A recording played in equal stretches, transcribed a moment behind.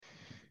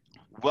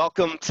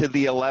Welcome to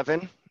the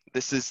 11.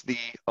 This is the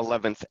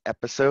 11th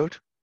episode.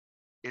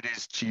 It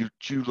is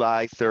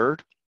July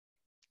 3rd,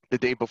 the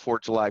day before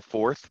July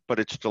 4th, but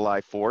it's July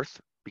 4th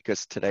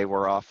because today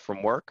we're off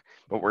from work,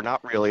 but we're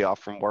not really off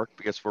from work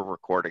because we're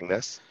recording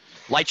this.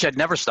 Lightshed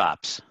never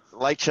stops.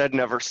 Lightshed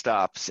never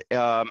stops.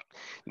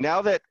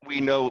 Now that we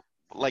know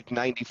like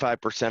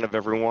 95% of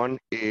everyone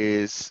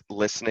is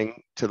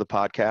listening to the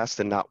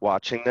podcast and not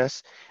watching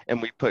this, and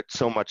we put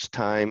so much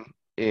time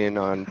in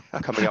on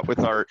coming up with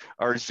our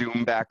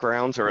Zoom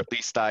backgrounds, or at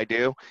least I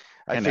do.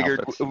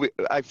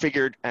 I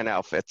figured and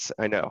outfits.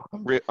 I know.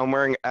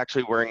 I'm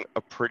actually wearing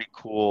a pretty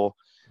cool,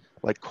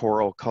 like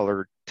coral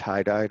colored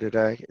tie-dye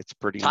today. It's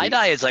pretty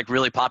tie-dye is like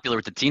really popular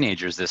with the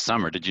teenagers this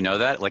summer. Did you know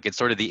that? Like it's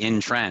sort of the in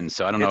trend.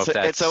 So I don't know if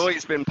that's. It's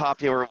always been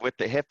popular with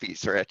the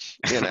hippies, Rich.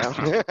 You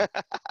know.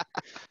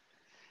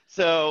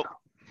 So.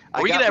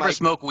 Are we gonna ever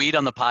smoke weed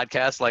on the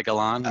podcast like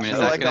Elon? I mean, is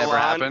that gonna ever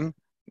happen?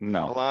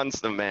 No.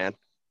 Elon's the man.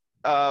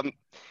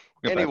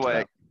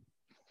 Anyway,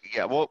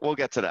 yeah, we'll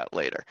get to that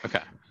later.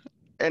 Okay.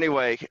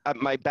 Anyway,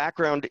 my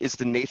background is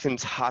the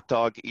Nathan's Hot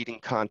Dog Eating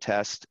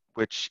Contest,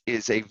 which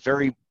is a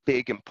very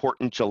big,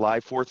 important July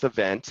 4th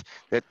event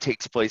that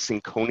takes place in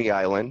Coney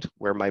Island,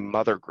 where my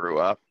mother grew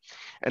up.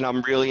 And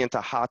I'm really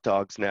into hot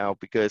dogs now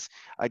because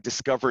I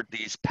discovered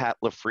these Pat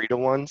LaFrida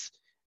ones,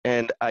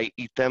 and I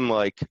eat them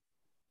like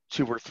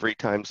 2 or 3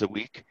 times a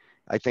week.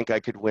 I think I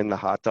could win the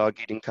hot dog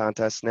eating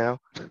contest now.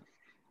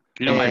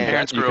 You know, my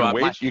parents grew up.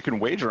 You can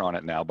wager on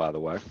it now, by the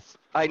way.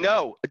 I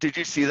know. Did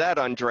you see that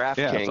on DraftKings?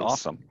 Yeah, it's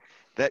awesome.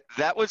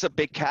 That was a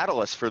big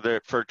catalyst for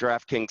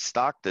DraftKings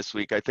stock this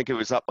week. I think it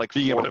was up like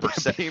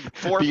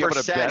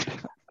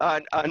 4%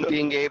 on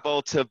being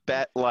able to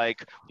bet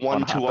like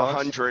 1 to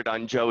 100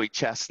 on Joey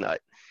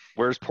Chestnut.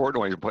 Where's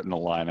Portnoy putting the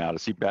line out?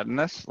 Is he betting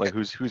this? Like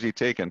who's he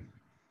taking?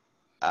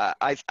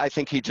 I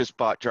think he just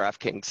bought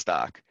DraftKings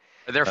stock.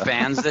 Are there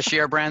fans this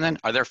year, Brandon?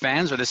 Are there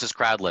fans, or this is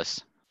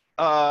crowdless?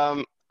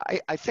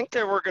 I think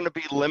there were going to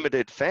be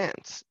limited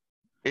fans,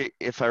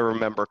 if I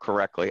remember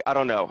correctly. I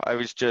don't know. I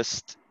was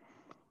just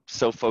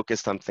so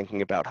focused on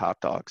thinking about hot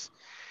dogs.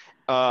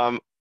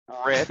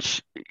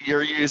 Rich,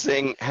 you're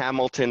using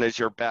Hamilton as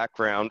your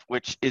background,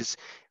 which is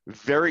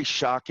very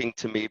shocking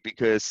to me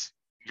because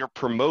you're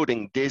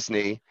promoting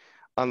Disney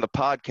on the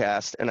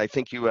podcast, and I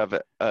think you have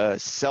a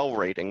sell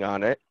rating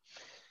on it.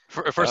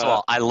 First of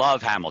all, I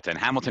love Hamilton.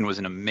 Hamilton was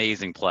an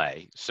amazing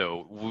play.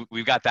 So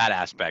we've got that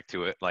aspect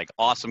to it, like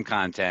awesome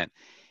content.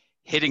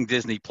 Hitting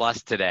Disney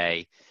Plus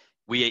today.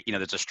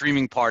 There's a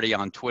streaming party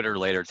on Twitter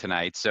later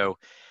tonight. So,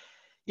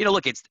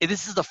 look,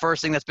 this is the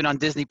first thing that's been on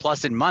Disney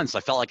Plus in months. I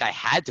felt like I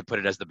had to put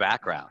it as the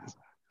background.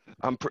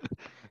 And for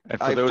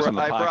those on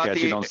the podcast,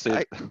 you don't see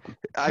it.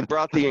 I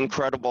brought the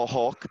Incredible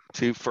Hulk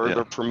to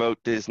further promote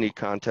Disney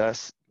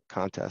contests.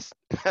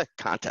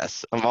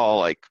 I'm all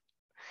like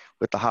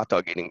with the hot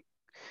dog eating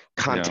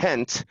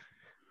content.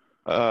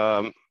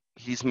 Yeah.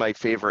 He's my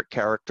favorite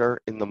character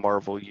in the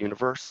Marvel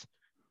universe.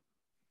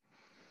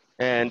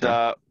 And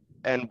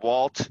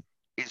Walt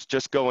is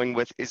just going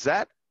with, is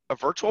that a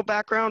virtual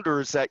background or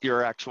is that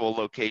your actual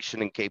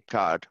location in Cape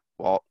Cod,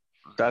 Walt?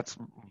 That's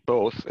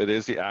both. It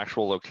is the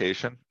actual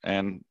location,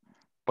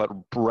 but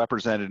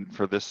represented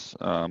for this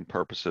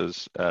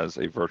purposes as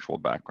a virtual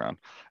background.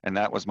 And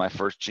that was my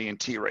first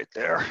G&T right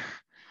there.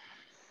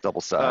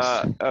 Double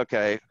size.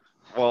 Okay.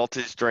 Walt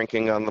is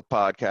drinking on the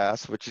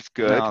podcast, which is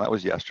good. No, that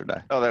was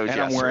yesterday. Oh, that was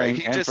yesterday.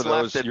 He just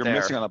left it. You're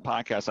missing on the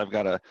podcast. I've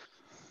got a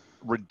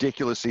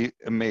ridiculously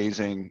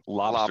amazing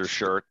lobster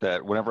shirt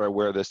that whenever I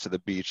wear this to the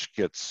beach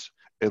gets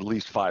at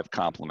least 5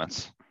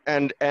 compliments.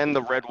 And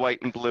the red, white,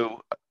 and blue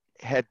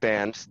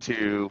headband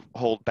to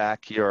hold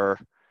back your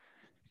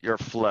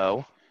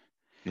flow.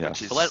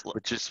 Yes.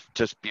 Which is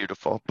just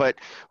beautiful. But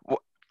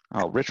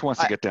Rich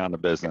wants to get down to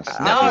business.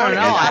 No,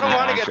 I don't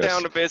want to get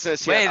down to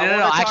business yet. Wait,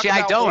 no. Actually,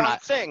 I don't.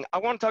 I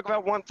want to talk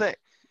about one thing.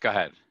 Go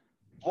ahead.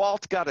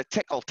 Walt got a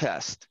tickle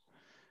test.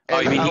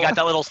 Oh, you mean he got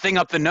that little thing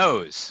up the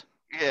nose?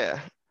 Yeah.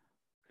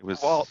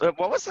 Well,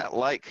 what was that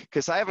like?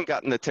 Because I haven't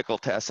gotten the tickle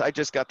test. I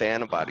just got the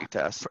antibody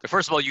test.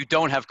 First of all, you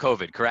don't have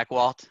COVID, correct,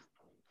 Walt?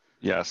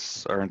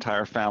 Yes, our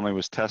entire family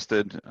was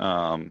tested.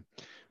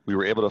 We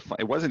were able to.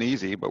 It wasn't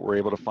easy, but we were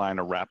able to find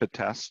a rapid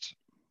test,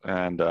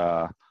 and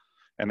the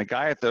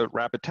guy at the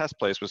rapid test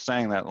place was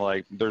saying that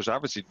like there's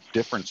obviously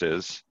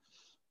differences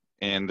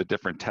in the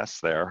different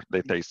tests there.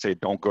 They say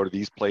don't go to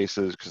these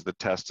places because the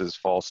test is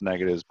false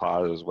negatives,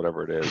 positives,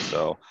 whatever it is.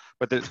 So,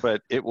 but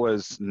it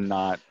was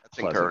not. That's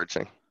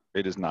encouraging.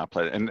 It is not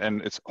pleasant,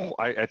 and it's.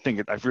 I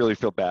think I really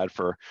feel bad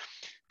for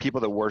people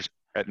that work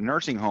at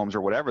nursing homes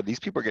or whatever. These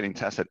people are getting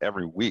tested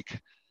every week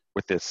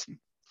with this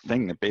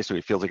thing that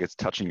basically feels like it's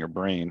touching your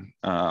brain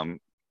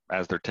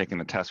as they're taking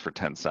the test for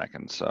 10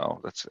 seconds. So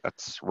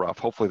that's rough.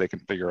 Hopefully they can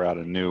figure out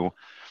a new,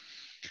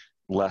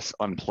 less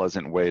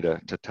unpleasant way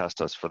to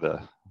test us for the.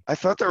 I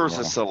thought there was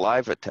a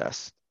saliva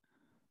test.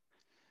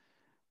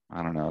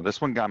 I don't know. This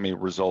one got me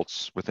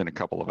results within a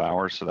couple of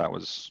hours, so that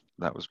was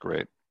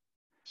great.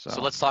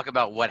 So let's talk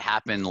about what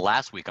happened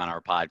last week on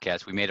our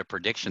podcast. We made a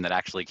prediction that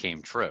actually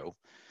came true.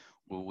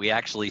 We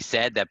actually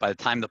said that by the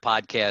time the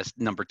podcast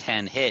number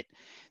 10 hit,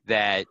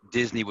 that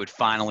Disney would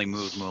finally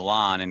move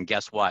Mulan. And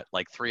guess what?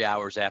 Like 3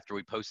 hours after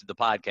we posted the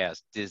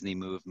podcast, Disney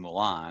moved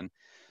Mulan.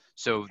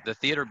 So the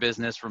theater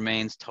business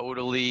remains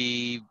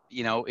totally,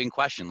 in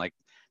question. Like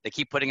they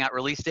keep putting out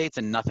release dates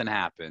and nothing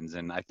happens.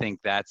 And I think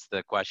that's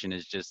the question,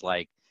 is just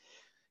like,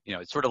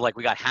 it's sort of like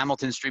we got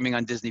Hamilton streaming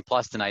on Disney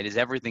Plus tonight. Is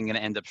everything going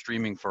to end up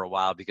streaming for a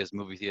while because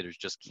movie theaters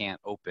just can't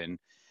open?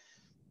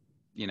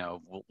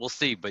 We'll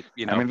see. But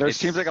I mean, there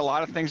seems like a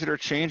lot of things that are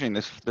changing.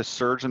 This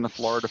surge in the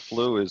Florida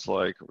flu is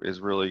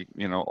really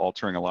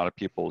altering a lot of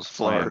people's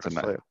plans. And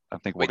I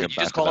think we'll get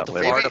back to that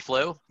later. Did you just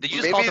call it the Florida flu? Did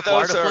you just call it the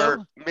Florida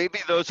flu? Maybe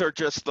those are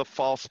just the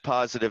false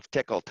positive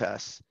tickle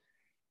tests,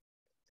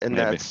 and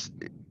Maybe. that's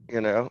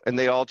and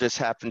they all just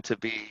happen to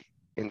be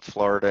in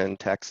Florida and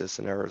Texas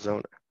and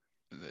Arizona.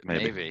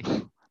 Maybe.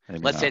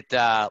 Let's hit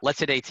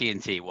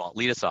AT&T. Walt,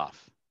 lead us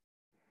off.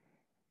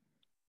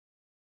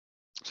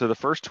 So the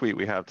first tweet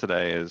we have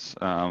today is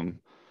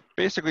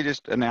basically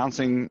just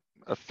announcing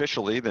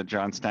officially that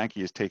John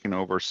Stankey has taken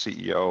over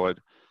CEO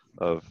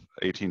of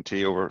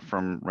AT&T over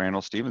from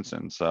Randall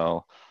Stevenson.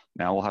 So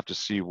now we'll have to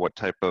see what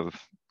type of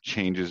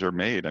changes are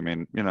made. I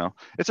mean,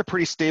 it's a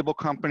pretty stable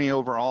company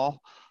overall.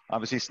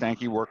 Obviously,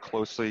 Stankey worked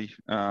closely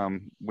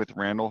with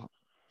Randall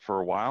for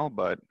a while,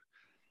 but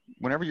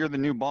whenever you're the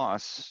new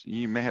boss,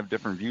 you may have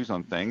different views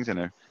on things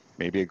and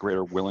maybe a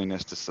greater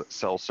willingness to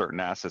sell certain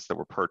assets that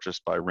were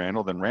purchased by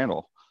Randall than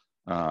Randall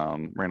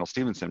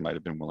Stevenson might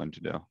have been willing to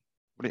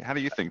do. How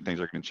do you think things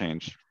are going to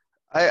change?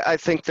 I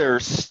think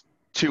there's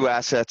two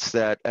assets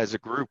that as a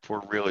group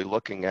we're really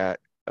looking at.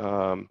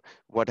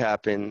 What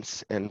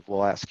happens, and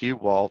we'll ask you,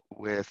 Walt,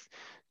 with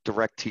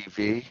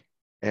DirecTV,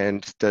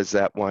 and does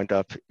that wind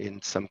up in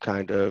some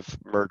kind of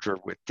merger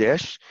with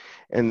Dish?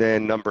 And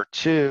then number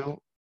two,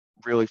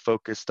 really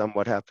focused on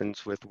what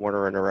happens with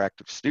Warner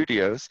Interactive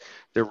Studios.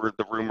 There were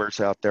the rumors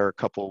out there a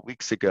couple of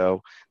weeks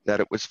ago that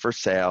it was for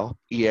sale.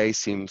 EA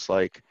seems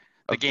like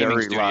the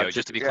gaming studio,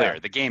 just to be clear,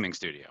 the gaming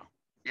studio.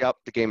 Yep,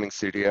 the gaming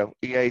studio.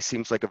 EA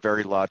seems like a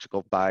very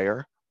logical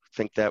buyer. I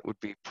think that would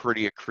be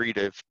pretty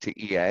accretive to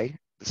EA.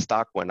 The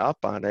stock went up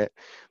on it,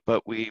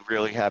 but we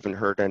really haven't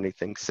heard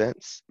anything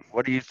since.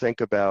 What do you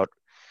think about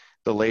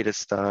the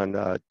latest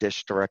on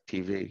Dish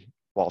DirecTV,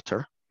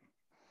 Walter?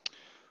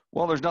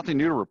 Well, there's nothing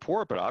new to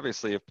report, but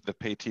obviously if the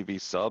pay TV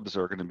subs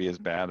are going to be as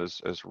bad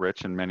as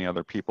Rich and many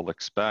other people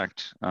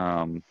expect,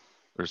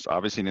 there's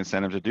obviously an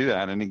incentive to do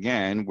that. And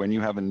again, when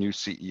you have a new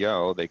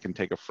CEO, they can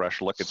take a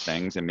fresh look at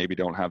things and maybe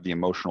don't have the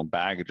emotional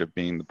baggage of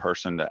being the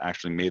person that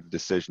actually made the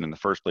decision in the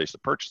first place to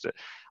purchase it.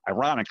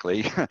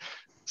 Ironically,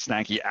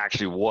 Stankey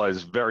actually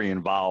was very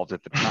involved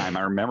at the time.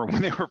 I remember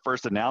when they were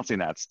first announcing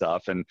that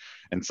stuff and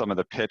some of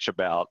the pitch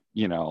about,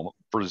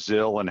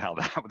 Brazil and how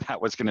that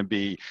was going to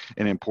be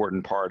an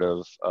important part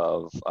of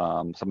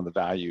some of the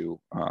value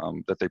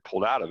that they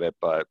pulled out of it.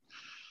 But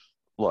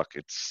look,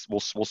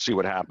 we'll see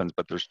what happens,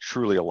 but there's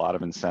truly a lot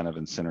of incentive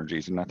and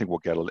synergies. And I think we'll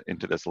get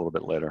into this a little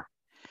bit later.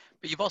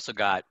 But you've also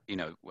got,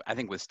 I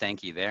think with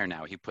Stankey there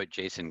now, he put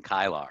Jason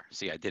Kylar.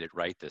 See, I did it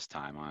right this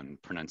time on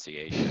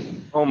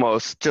pronunciation.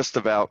 Almost, just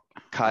about.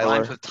 Kyler.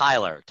 Rhymes with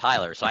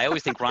Tyler. So I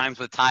always think rhymes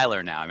with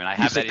Tyler now. I mean, I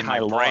have that in my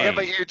brain. Yeah,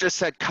 but you just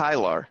said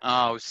Kylar.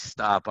 Oh,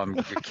 stop.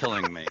 You're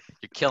killing me.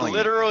 You're killing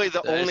Literally me.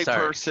 the only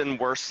person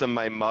worse than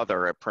my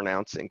mother at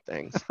pronouncing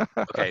things.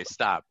 Okay,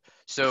 stop.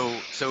 So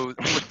look,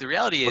 the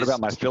reality is. What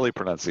about my Philly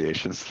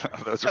pronunciations?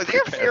 Those are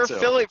your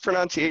Philly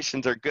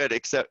pronunciations are good,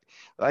 except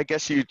I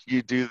guess you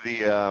do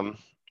the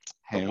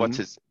what's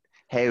his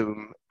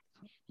home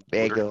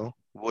bagel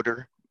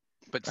Wooder.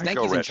 But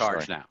Stankey's in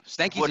charge now.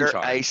 Stankey's in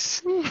charge.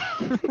 Ice.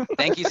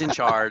 Stankey's in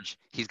charge.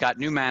 He's got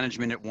new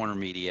management at Warner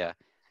Media.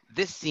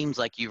 This seems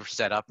like you're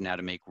set up now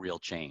to make real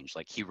change.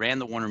 Like he ran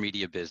the Warner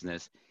Media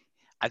business.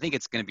 I think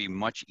it's going to be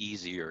much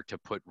easier to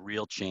put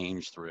real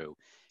change through.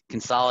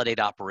 Consolidate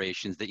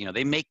operations that,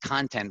 they make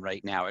content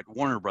right now at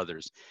Warner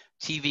Brothers,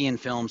 TV and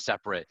film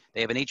separate.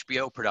 They have an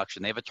HBO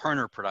production. They have a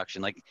Turner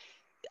production. Like,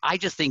 I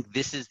just think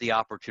this is the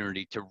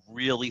opportunity to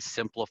really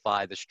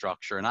simplify the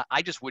structure. And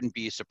I just wouldn't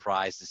be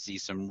surprised to see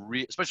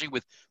especially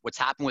with what's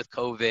happened with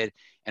COVID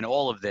and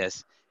all of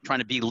this, trying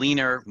to be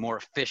leaner, more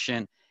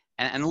efficient.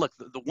 And look,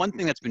 the one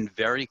thing that's been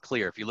very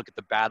clear, if you look at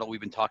the battle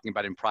we've been talking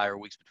about in prior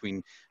weeks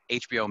between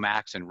HBO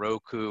Max and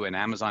Roku and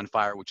Amazon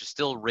Fire, which is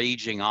still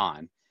raging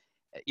on,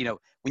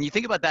 when you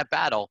think about that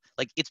battle,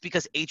 like it's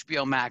because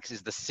HBO Max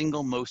is the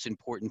single most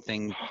important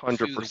thing 100%.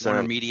 to the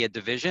Warner Media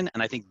division,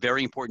 and I think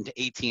very important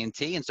to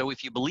AT&T. And so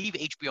if you believe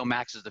HBO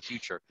Max is the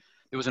future,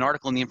 there was an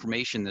article in The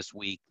Information this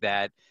week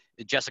that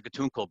Jessica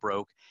Tunkel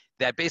broke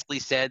that basically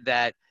said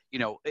that,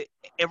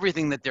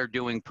 everything that they're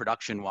doing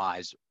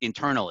production-wise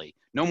internally,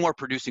 no more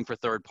producing for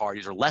third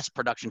parties or less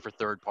production for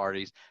third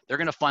parties. They're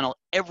going to funnel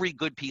every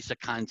good piece of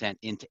content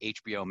into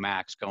HBO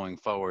Max going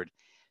forward.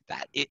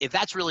 That if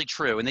that's really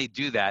true, and they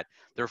do that,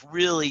 they're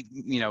really,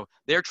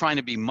 they're trying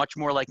to be much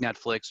more like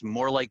Netflix,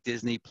 more like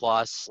Disney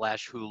Plus /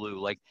 Hulu.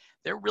 Like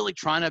they're really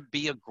trying to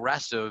be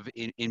aggressive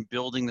in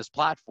building this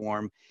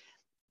platform.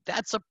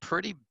 That's a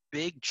pretty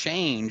big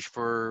change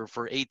for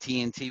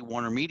AT&T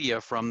Warner Media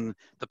from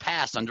the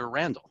past under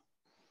Randall.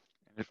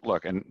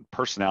 Look, and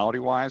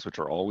personality-wise, which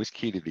are always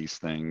key to these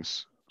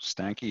things,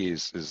 Stankey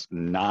is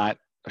not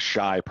a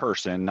shy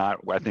person, not,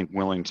 I think,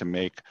 willing to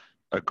make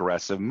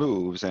aggressive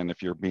moves. And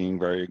if you're being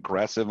very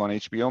aggressive on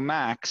HBO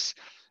Max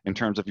in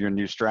terms of your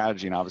new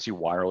strategy, and obviously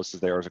wireless is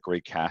there as a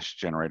great cash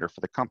generator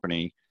for the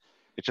company,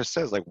 it just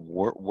says, like,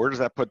 where does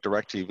that put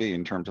DirecTV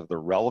in terms of the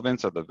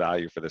relevance of the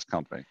value for this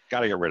company? Got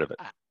to get rid of it.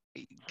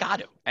 Got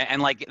to.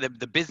 And like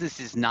the business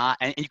is not,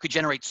 and you could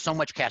generate so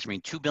much cash. I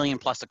mean, $2 billion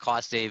plus the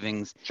cost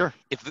savings. Sure.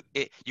 If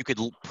you could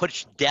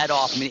push debt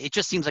off, I mean, it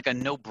just seems like a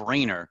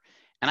no-brainer.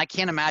 And I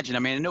can't imagine. I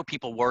mean, I know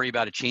people worry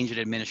about a change in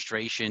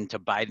administration to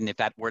Biden if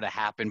that were to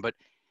happen, but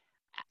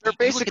they're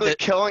basically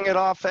killing it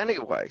off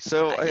anyway.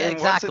 So yeah,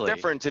 exactly. What's the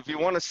difference? If you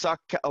want to suck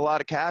a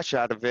lot of cash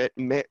out of it,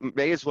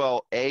 may as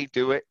well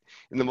do it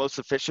in the most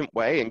efficient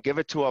way and give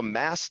it to a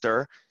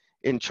master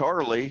in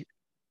Charlie,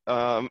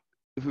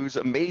 who's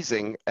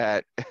amazing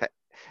at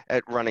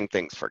running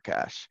things for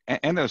cash.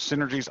 And those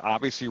synergies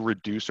obviously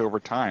reduce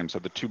over time. So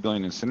the $2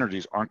 billion in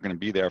synergies aren't going to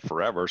be there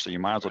forever. So you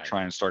might as well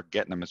try and start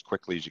getting them as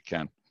quickly as you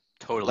can.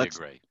 Totally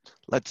agree.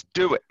 Let's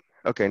do it.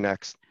 Okay,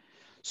 next.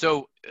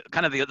 So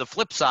kind of the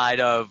flip side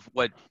of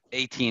what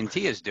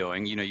AT&T is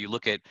doing, you know, you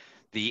look at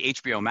the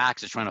HBO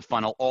Max is trying to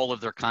funnel all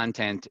of their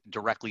content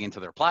directly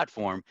into their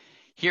platform.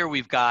 Here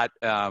we've got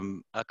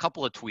a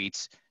couple of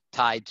tweets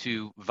tied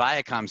to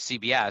Viacom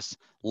CBS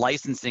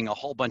licensing a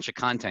whole bunch of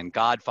content,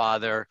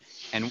 Godfather,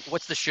 and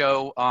what's the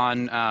show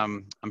on,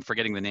 I'm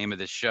forgetting the name of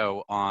this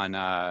show on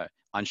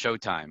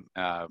Showtime.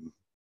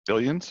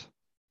 Billions?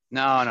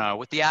 No,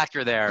 with the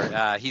actor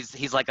there. He's the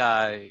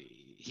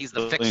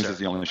Billions fixer. is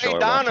the only show Ray I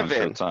watch on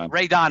Donovan. Showtime.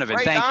 Ray Donovan.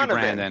 Ray Thank Donovan.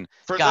 you, Brandon.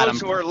 For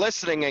those who are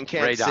listening and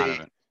can't see.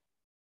 Donovan.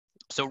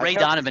 So Ray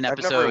Donovan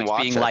episodes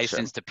being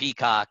licensed to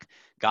Peacock,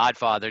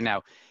 Godfather.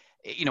 Now,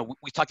 you know,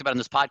 we talked about in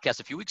this podcast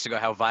a few weeks ago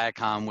how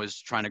Viacom was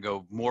trying to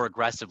go more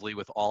aggressively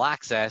with All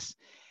Access,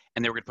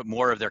 and they were going to put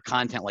more of their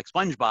content like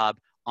SpongeBob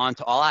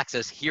onto All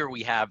Access. Here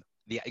we have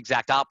the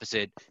exact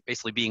opposite,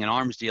 basically being an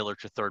arms dealer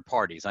to third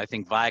parties. I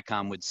think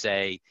Viacom would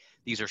say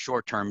these are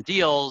short-term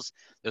deals.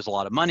 There's a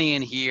lot of money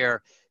in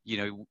here. You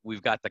know,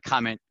 we've got the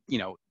comment, you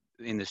know,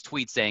 in this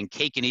tweet saying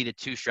cake and eat it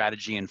too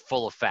strategy in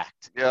full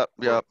effect. Yep.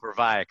 For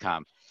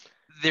Viacom.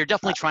 They're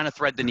definitely trying to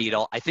thread the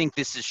needle. I think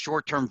this is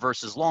short-term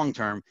versus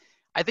long-term.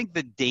 I think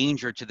the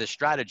danger to this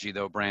strategy,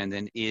 though,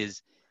 Brandon,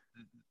 is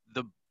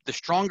the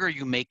stronger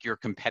you make your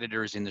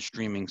competitors in the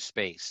streaming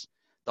space,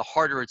 the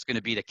harder it's going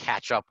to be to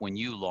catch up when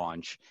you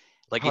launch.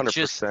 Like 100%. It's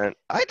just,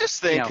 I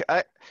just think, you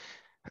know,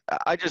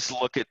 I just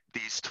look at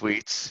these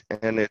tweets,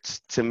 and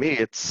to me,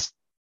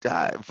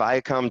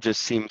 Viacom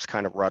just seems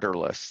kind of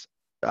rudderless.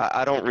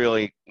 I don't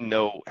really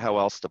know how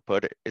else to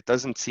put it. It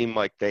doesn't seem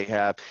like they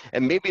have,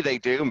 and maybe they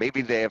do.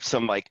 Maybe they have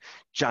some like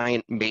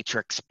giant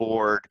matrix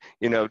board,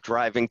 you know,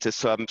 driving to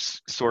some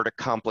sort of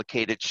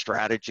complicated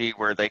strategy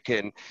where they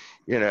can,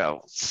 you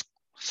know,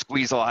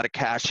 squeeze a lot of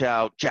cash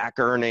out, jack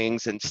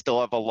earnings, and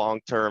still have a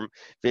long-term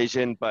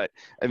vision. But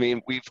I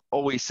mean, we've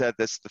always said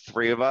this, the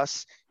three of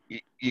us,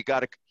 you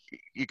got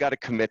to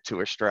commit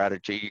to a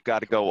strategy. You got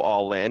to go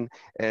all in,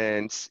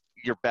 and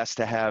you're best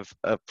to have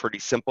a pretty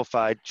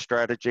simplified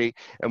strategy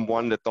and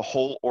one that the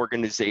whole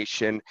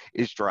organization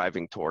is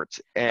driving towards.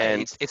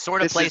 And it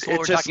sort of plays what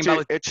we're talking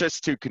about. It's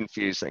just too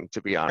confusing,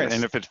 to be honest. Right,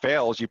 and if it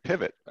fails, you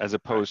pivot as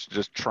opposed to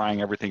just trying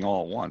everything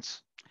all at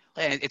once.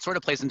 And it sort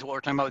of plays into what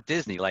we're talking about with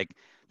Disney. Like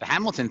the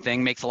Hamilton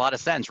thing makes a lot of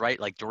sense, right?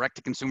 Like direct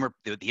to consumer,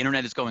 the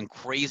internet is going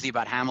crazy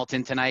about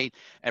Hamilton tonight.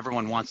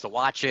 Everyone wants to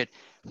watch it.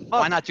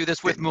 Why not do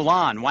this with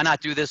Mulan? Why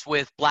not do this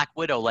with Black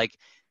Widow? Like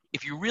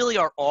if you really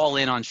are all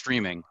in on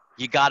streaming,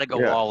 you got to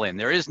go all in.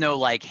 There is no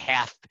like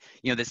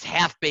this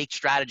half-baked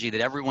strategy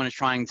that everyone is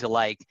trying to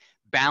like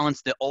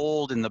balance the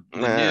old and the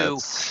new.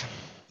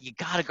 You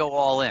got to go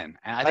all in.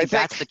 And I think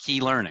that's the key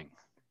learning.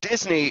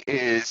 Disney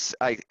is,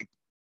 I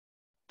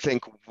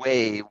think,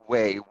 way,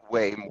 way,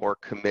 way more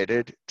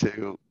committed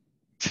to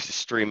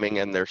streaming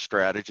and their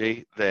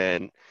strategy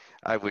than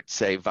I would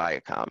say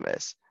Viacom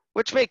is.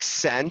 Which makes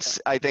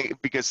sense, I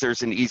think, because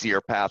there's an easier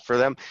path for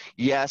them.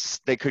 Yes,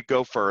 they could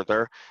go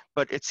further,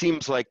 but it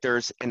seems like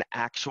there's an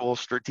actual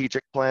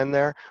strategic plan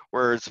there.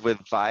 Whereas with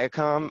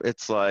Viacom,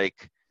 it's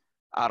like,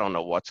 I don't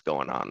know what's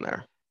going on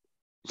there.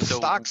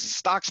 The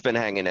stock's been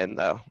hanging in,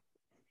 though.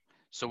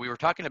 So we were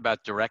talking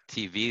about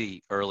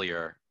DirecTV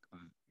earlier,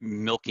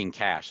 milking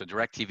cash. So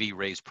DirecTV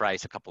raised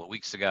price a couple of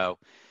weeks ago.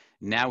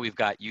 Now we've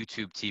got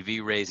YouTube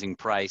TV raising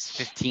price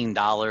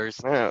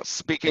 $15. Yeah,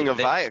 speaking of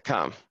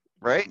Viacom.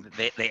 Right.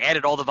 They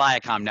added all the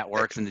Viacom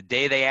networks, and the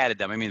day they added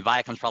them, I mean,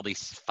 Viacom's probably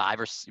 $5 is what I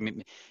was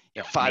thinking.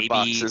 Yeah,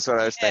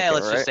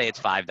 let's just say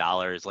it's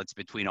 $5. Let's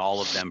between all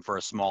of them for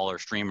a smaller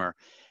streamer.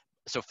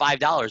 So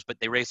 $5, but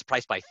they raised the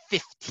price by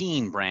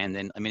 15,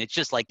 Brandon. I mean, it's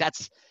just like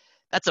that's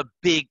a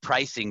big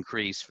price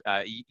increase.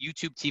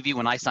 YouTube TV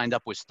when I signed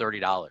up was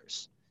 $30.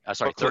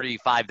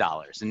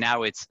 $35, and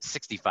now it's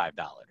 $65.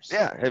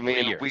 Yeah, I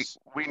mean,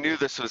 we knew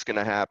this was going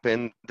to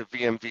happen. The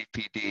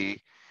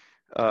VMVPD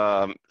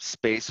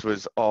space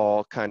was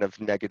all kind of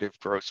negative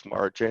gross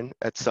margin.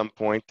 At some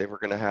point, they were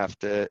going to have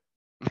to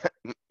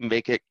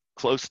make it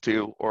close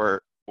to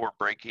or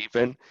break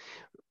even,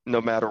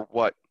 no matter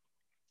what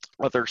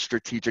other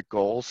strategic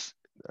goals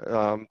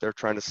they're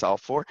trying to solve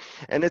for.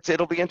 And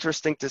it'll be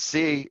interesting to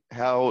see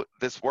how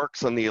this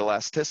works on the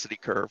elasticity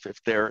curve,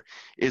 if there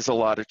is a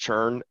lot of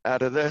churn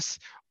out of this,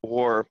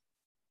 or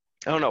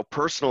I don't know.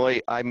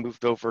 Personally, I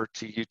moved over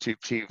to YouTube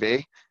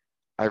TV.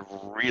 I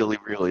really,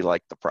 really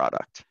like the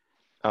product.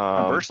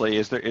 Conversely,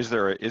 is there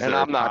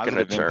a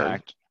positive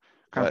impact?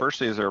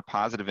 Conversely, is there a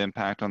positive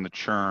impact on the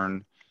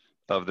churn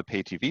of the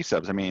pay TV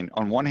subs? I mean,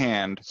 on one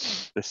hand,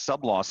 the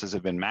sub losses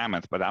have been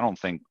mammoth, but I don't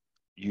think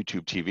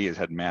YouTube TV has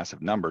had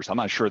massive numbers. I'm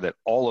not sure that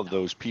all of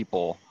those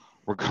people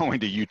were going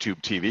to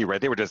YouTube TV, right?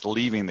 They were just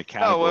leaving the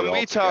category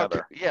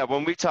altogether.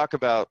 When we talk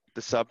about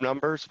the sub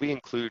numbers, we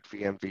include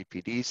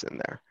vMVPDs in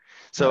there.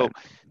 So Right.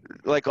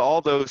 like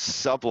all those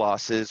sub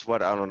losses, I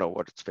don't know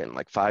what it's been,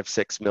 like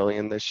 5-6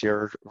 million this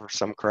year or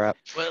some crap.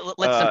 Well,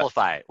 let's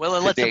simplify it.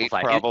 Let's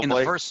simplify it. In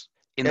the first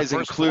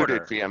included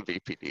quarter,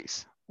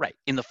 vMVPDs. Right.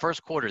 In the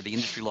first quarter, the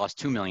industry lost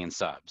 2 million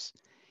subs.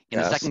 In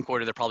the second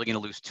quarter, they're probably going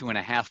to lose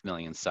 2.5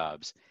 million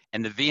subs.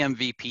 And the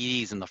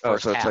vMVPDs in the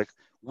first half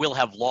will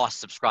have lost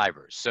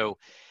subscribers. So,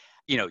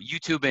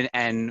 YouTube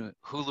and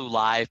Hulu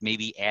Live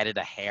maybe added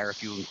a hair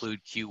if you include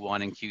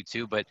Q1 and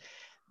Q2, but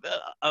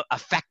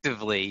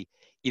effectively,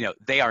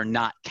 they are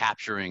not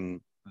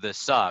capturing the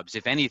subs.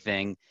 If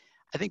anything,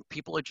 I think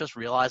people are just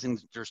realizing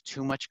there's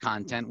too much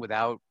content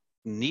without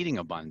needing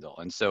a bundle.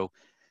 And so,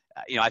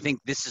 I think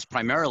this is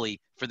primarily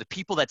for the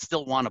people that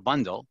still want a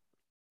bundle,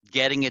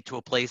 getting it to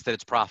a place that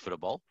it's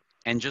profitable,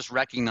 and just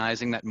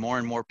recognizing that more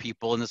and more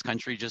people in this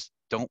country just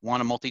don't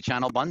want a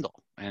multi-channel bundle,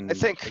 and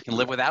they can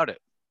live without it.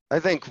 I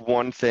think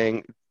one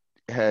thing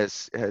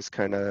has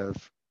kind of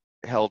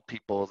held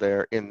people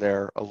in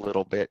there a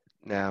little bit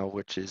now,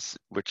 which is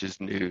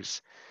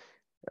news.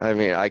 I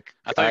mean, I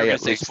thought you were going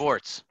to say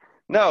sports.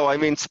 No, I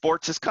mean,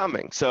 sports is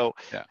coming. So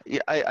yeah.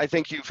 I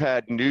think you've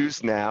had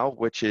news now,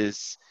 which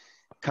is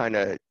kind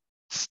of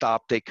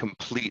stopped a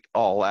complete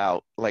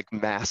all-out like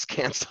mass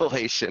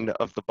cancellation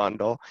of the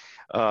bundle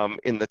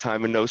in the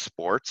time of no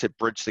sports. It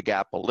bridged the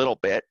gap a little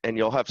bit, and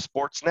you'll have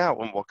sports now,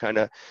 and we'll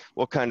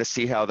kind of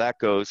see how that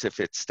goes,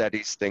 if it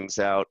steadies things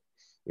out,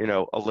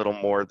 a little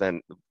more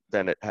than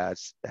it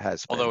has been.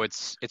 Although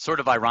it's sort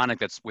of ironic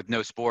that with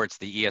no sports,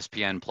 the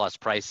ESPN Plus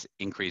price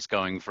increase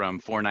going from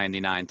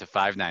 $4.99 to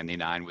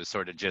 $5.99 was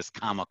sort of just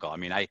comical. I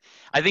mean, I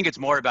think it's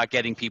more about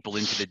getting people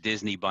into the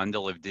Disney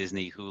bundle of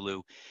Disney,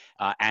 Hulu,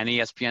 and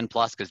ESPN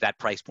Plus, because that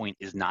price point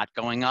is not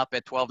going up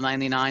at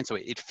 $12.99. So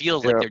it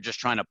feels like they're just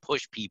trying to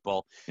push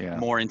people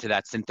more into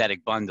that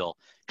synthetic bundle.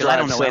 Because I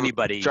don't know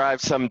anybody.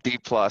 Drive some D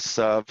Plus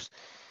subs.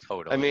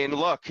 Totally. I mean,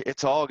 look,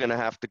 it's all going to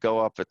have to go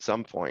up at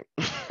some point.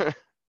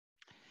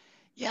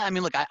 Yeah, I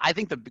mean, look, I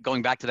think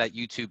going back to that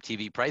YouTube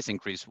TV price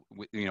increase,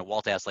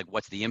 Walt asked, like,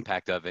 what's the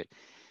impact of it?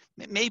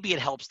 Maybe it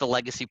helps the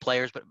legacy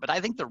players, but I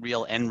think the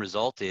real end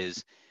result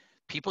is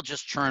people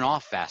just churn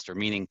off faster,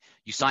 meaning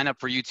you sign up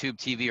for YouTube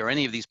TV or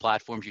any of these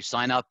platforms, you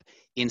sign up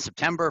in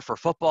September for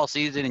football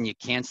season and you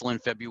cancel in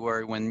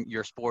February when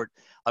your sport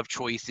of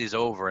choice is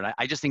over. And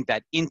I just think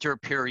that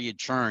inter-period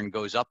churn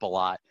goes up a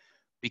lot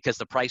because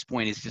the price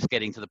point is just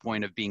getting to the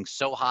point of being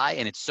so high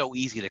and it's so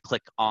easy to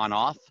click on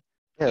off.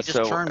 Yeah, you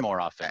just churn more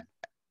often.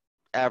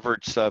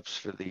 Average subs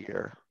for the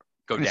year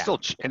go down. It's still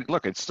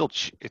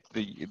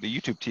the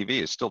YouTube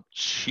TV is still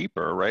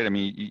cheaper, right? I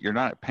mean, you're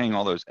not paying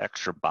all those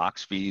extra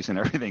box fees and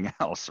everything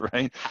else,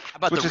 right? How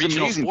about the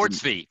regional sports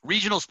fee?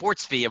 Regional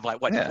sports fee of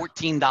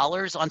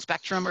 $14 on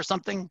Spectrum or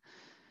something?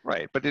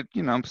 Right, but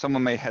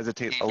someone may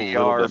hesitate a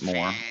little bit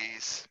more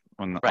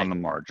on the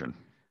margin.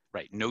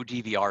 Right, no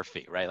DVR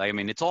fee, right? Like, I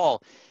mean, it's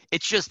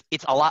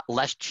a lot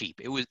less cheap.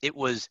 It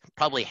was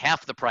probably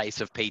half the price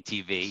of pay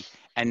TV,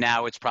 and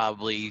now it's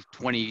probably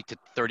 20 to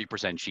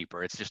 30%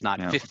 cheaper. It's just not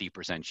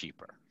 50%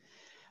 cheaper.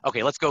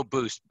 Okay, let's go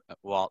Boost.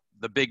 Well,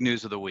 the big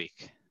news of the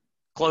week,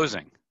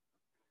 closing.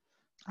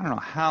 I don't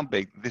know how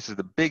big this is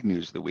the big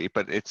news of the week,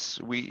 but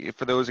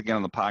for those again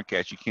on the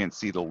podcast, you can't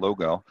see the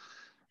logo,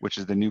 which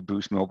is the new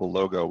Boost Mobile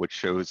logo, which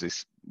shows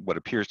what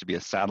appears to be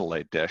a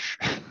satellite dish.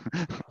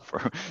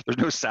 There's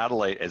no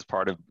satellite as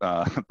part of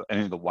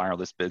any of the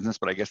wireless business,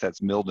 but I guess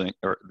that's melding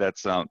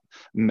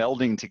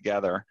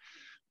together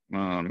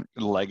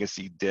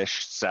legacy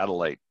dish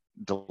satellite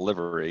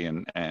delivery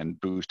and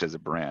Boost as a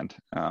brand.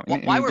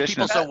 Why were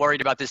people so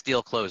worried about this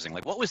deal closing?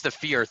 Like, what was the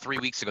fear 3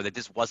 weeks ago that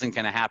this wasn't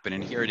going to happen?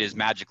 And here it is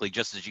magically,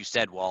 just as you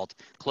said, Walt,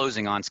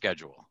 closing on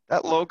schedule.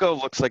 That logo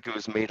looks like it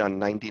was made on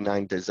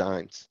 99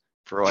 designs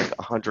for like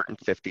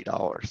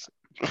 $150.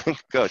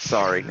 Good,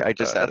 sorry, I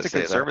just had to say that. That's a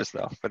good service,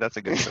 though. But that's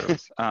a good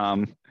service.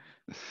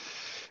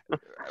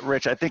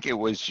 Rich, I think it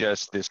was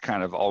just this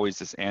kind of always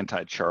this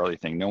anti-Charlie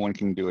thing. No one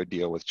can do a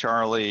deal with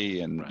Charlie,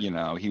 and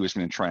he was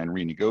going to try and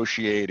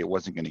renegotiate. It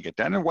wasn't going to get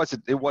done.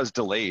 It was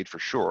delayed for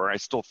sure. I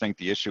still think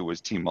the issue was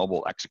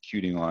T-Mobile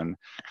executing on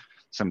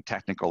some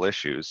technical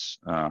issues.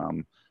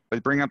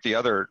 But bring up the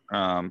other,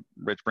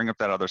 Rich, bring up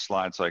that other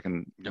slide so we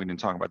can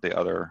talk about the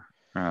other.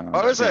 Oh,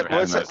 was They've had in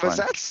was line.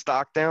 that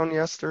stock down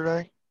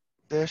yesterday?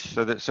 Dish?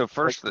 So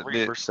first, Like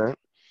 3%.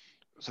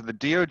 so the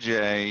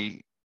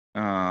DOJ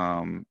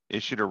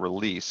issued a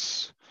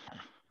release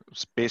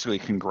basically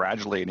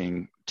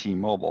congratulating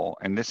T-Mobile,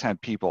 and this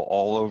had people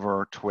all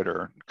over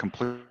Twitter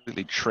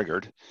completely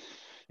triggered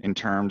in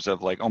terms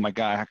of like, oh my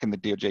God, how can the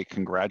DOJ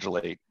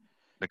congratulate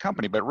the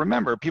company? But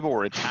remember, people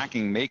were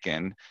attacking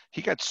Macon.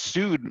 He got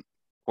sued.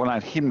 Well,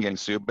 not him getting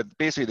sued, but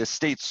basically the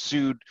state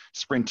sued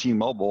Sprint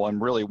T-Mobile and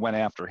really went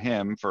after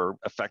him for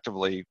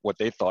effectively what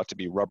they thought to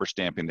be rubber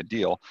stamping the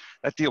deal.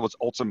 That deal was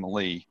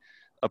ultimately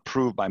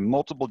approved by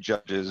multiple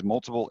judges,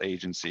 multiple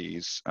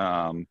agencies.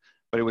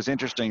 But it was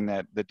interesting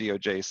that the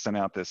DOJ sent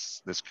out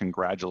this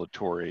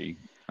congratulatory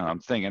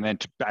thing. And then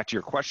back to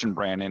your question,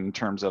 Brandon, in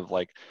terms of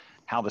like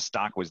how the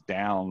stock was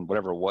down,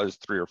 whatever it was,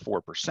 3 or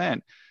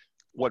 4%.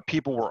 What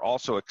people were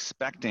also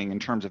expecting in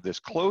terms of this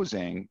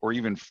closing, or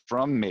even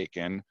from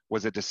Macon,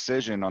 was a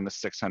decision on the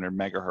 600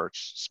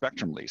 megahertz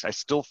spectrum lease. I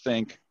still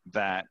think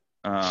that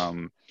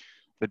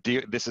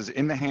this is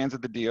in the hands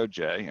of the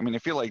DOJ. I mean, I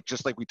feel like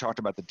just like we talked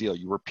about the deal,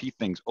 you repeat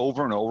things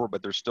over and over,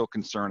 but there's still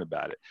concern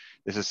about it.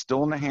 This is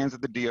still in the hands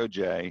of the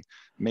DOJ.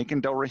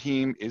 Macon Del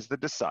Rahim is the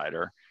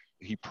decider.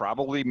 He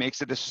probably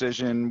makes a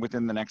decision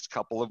within the next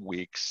couple of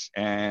weeks.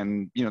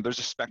 And, you know, there's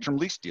a spectrum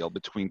lease deal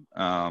between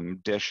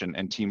Dish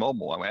and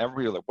T-Mobile. I mean,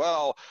 everybody's like,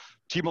 well,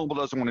 T-Mobile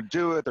doesn't want to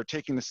do it. They're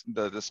taking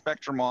the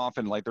spectrum off.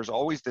 And like, there's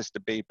always this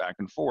debate back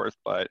and forth,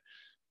 but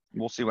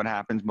we'll see what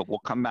happens. But we'll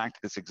come back to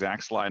this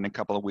exact slide in a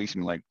couple of weeks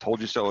and be like, told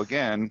you so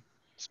again,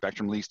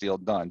 spectrum lease deal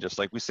done. Just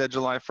like we said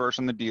July 1st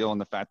on the deal and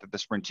the fact that the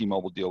Sprint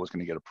T-Mobile deal was going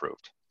to get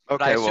approved.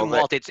 But I assume,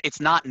 Walt,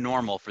 it's not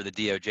normal for the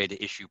DOJ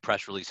to issue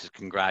press releases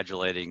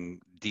congratulating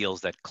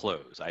deals that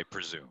close, I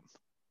presume.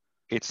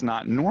 It's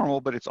not normal,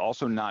 but it's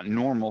also not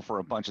normal for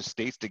a bunch of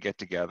states to get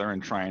together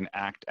and try and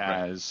act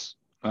as,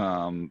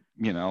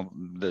 you know,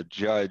 the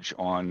judge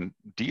on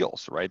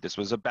deals, right? This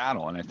was a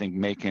battle, and I think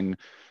Macon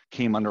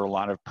came under a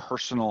lot of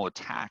personal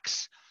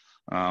attacks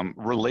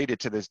related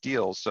to this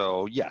deal.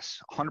 So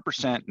yes,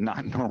 100%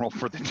 not normal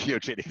for the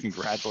DOJ to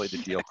congratulate the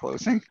deal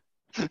closing.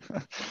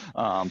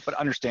 But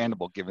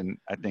understandable given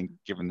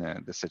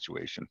the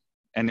situation.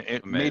 And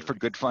it made for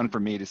good fun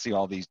for me to see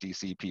all these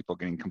DC people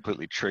getting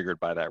completely triggered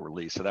by that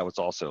release. So that was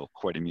also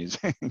quite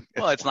amusing.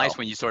 Well, it's nice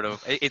when you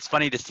it's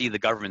funny to see the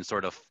government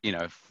sort of, you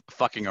know,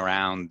 fucking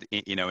around,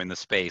 you know, in the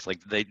space.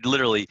 Like they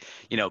literally,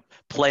 you know,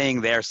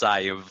 playing their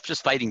side of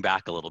just fighting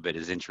back a little bit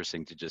is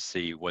interesting to just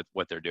see what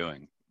they're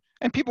doing.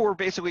 And people were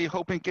basically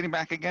hoping, getting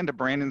back again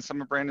to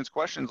some of Brandon's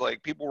questions,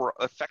 like people were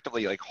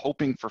effectively like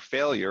hoping for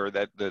failure,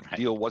 that the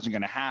deal wasn't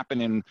going to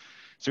happen. And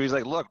so he's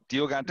like, look,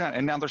 deal got done.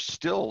 And now they're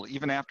still,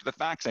 even after the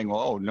fact, saying,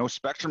 well, oh, no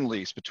spectrum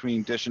lease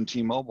between Dish and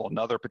T-Mobile,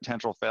 another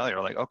potential failure.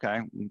 Like,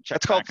 okay, check.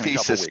 That's called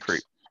thesis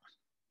creep.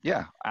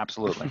 Yeah,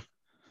 absolutely.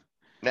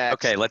 Next.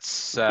 Okay,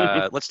 let's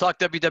talk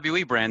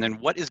WWE, Brandon.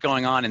 What is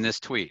going on in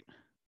this tweet?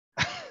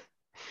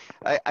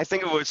 I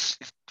think it was,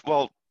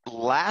 well,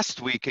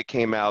 last week it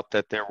came out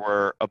that there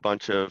were a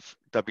bunch of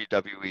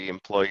WWE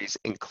employees,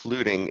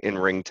 including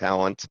in-ring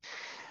talent,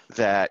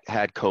 that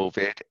had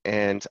COVID.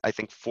 And I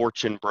think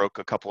Fortune broke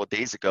a couple of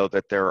days ago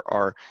that there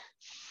are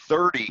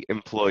 30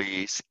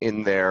 employees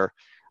in there.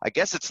 I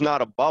guess it's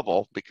not a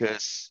bubble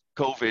because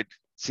COVID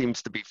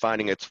seems to be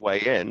finding its way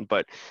in,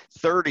 but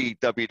 30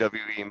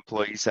 WWE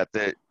employees at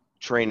the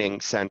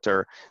training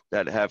center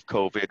that have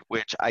COVID,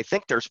 which I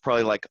think there's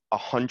probably like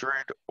 100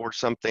 or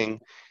something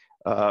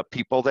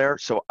people there.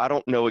 So I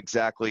don't know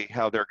exactly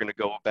how they're going to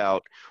go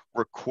about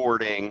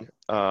recording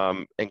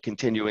and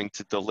continuing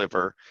to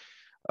deliver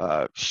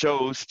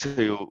shows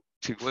to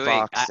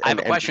Fox. I have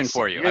a question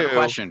for you. I have a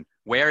question.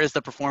 Where is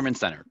the Performance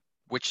Center?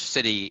 Which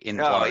city in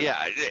Florida? Oh,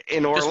 yeah,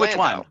 in Orlando. Just which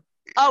one?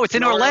 Oh, it's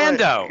in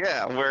Orlando.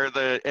 Yeah, where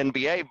the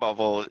NBA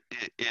bubble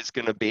is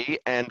going to be,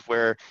 and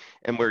where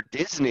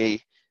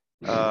Disney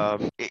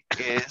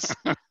is.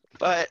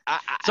 But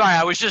sorry,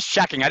 I was just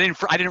checking. I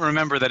didn't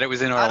remember that it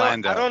was in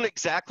Orlando. I don't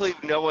exactly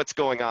know what's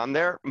going on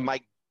there. My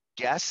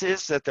guess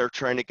is that they're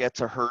trying to get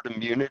to herd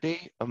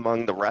immunity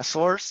among the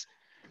wrestlers.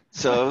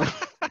 So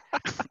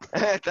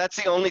that's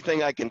the only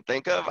thing I can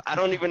think of. I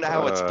don't even know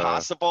how it's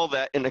possible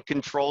that in a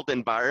controlled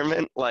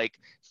environment, like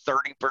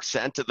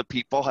 30% of the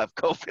people have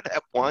COVID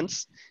at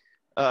once.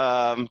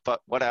 But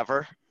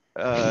whatever.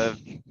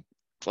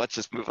 Let's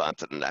just move on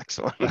to the next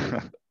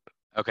one.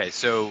 Okay,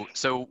 so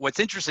what's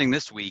interesting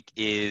this week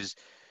is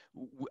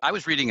I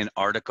was reading an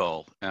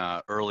article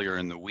earlier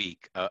in the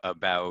week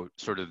about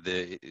sort of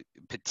the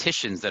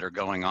petitions that are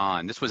going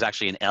on. This was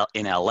actually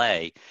in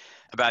LA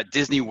about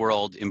Disney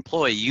World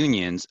employee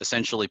unions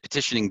essentially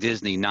petitioning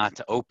Disney not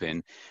to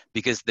open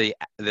because the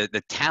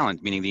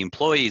talent, meaning the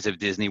employees of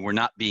Disney, were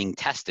not being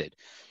tested.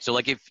 So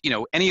like if, you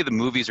know, any of the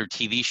movies or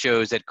TV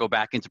shows that go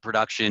back into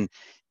production,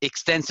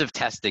 extensive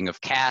testing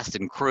of cast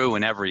and crew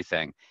and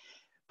everything.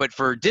 But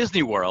for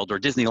Disney World or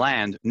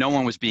Disneyland, no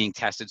one was being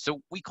tested.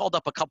 So we called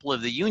up a couple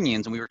of the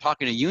unions and we were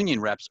talking to union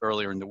reps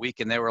earlier in the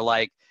week and they were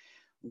like,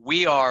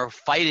 we are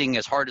fighting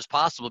as hard as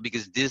possible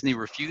because Disney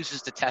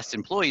refuses to test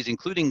employees,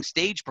 including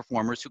stage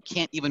performers who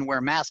can't even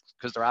wear masks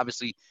because they're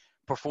obviously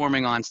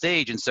performing on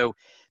stage. And so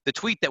the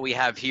tweet that we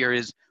have here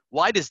is,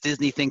 why does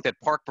Disney think that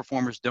park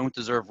performers don't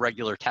deserve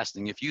regular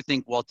testing? If you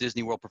think Walt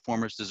Disney World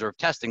performers deserve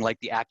testing like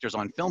the actors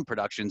on film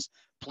productions,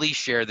 please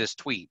share this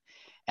tweet.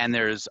 And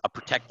there's a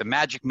Protect the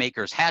Magic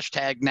Makers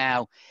hashtag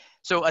now.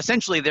 So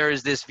essentially there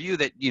is this view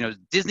that, you know,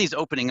 Disney's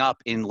opening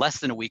up in less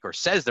than a week, or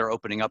says they're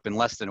opening up in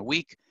less than a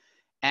week.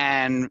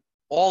 And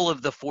all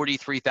of the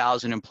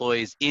 43,000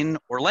 employees in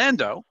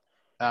Orlando,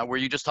 where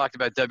you just talked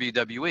about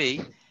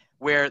WWE,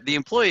 where the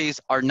employees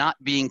are not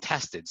being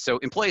tested. So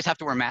employees have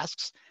to wear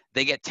masks.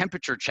 They get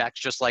temperature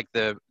checks just like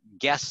the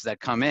guests that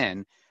come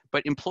in,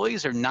 but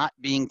employees are not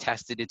being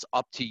tested. It's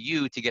up to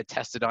you to get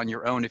tested on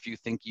your own if you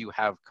think you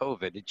have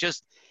COVID.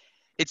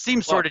 It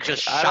seems sort of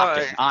just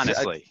shocking,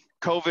 honestly.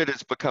 COVID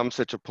has become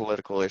such a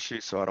political issue,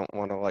 so I don't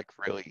want to like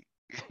really,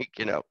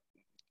 you know,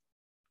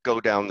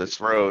 go down this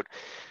road,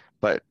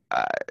 but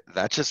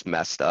that's just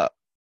messed up.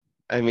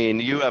 I mean,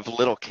 you have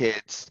little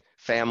kids,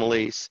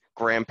 families,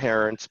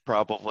 grandparents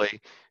probably,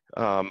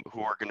 who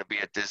are going to be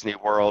at Disney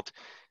World.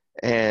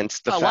 And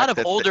the a lot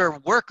of older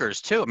workers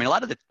too. I mean, a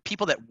lot of the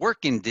people that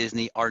work in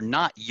Disney are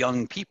not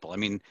young people. I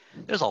mean,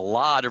 there's a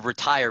lot of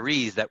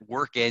retirees that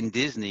work in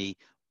Disney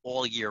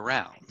all year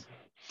round.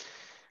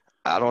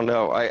 I don't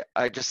know.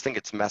 I just think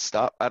it's messed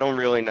up. I don't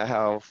really know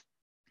how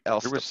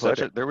else to put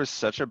it. There was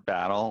such a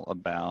battle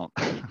about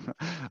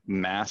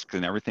masks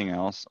and everything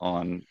else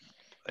on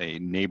a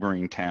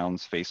neighboring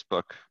town's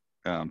Facebook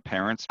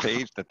parents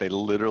page that they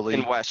literally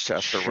in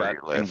Westchester, where you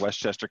live. In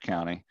Westchester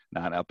County,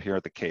 not up here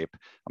at the Cape.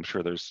 I'm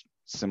sure there's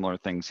similar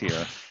things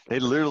here. They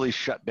literally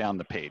shut down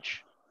the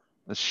page.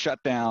 They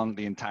shut down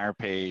the entire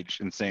page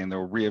and saying they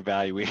were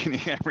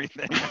reevaluating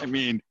everything. I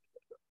mean,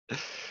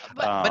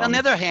 but on the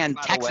other hand,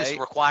 Texas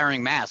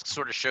requiring masks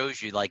sort of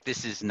shows you like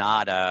this is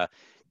not a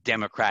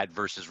Democrat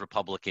versus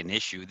Republican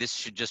issue. This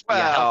should just be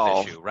a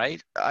health issue,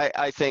 right?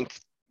 I think,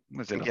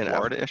 was it a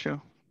Florida issue?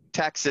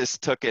 Texas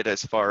took it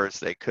as far as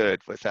they could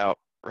without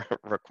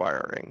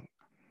requiring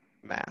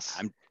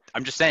masks.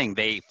 I'm just saying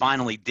they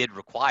finally did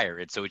require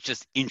it, so it's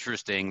just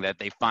interesting that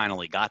they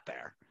finally got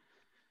there.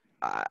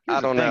 I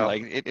don't know.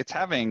 Like it's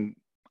having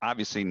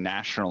obviously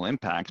national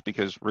impacts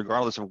because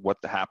regardless of what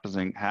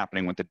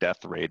happening with the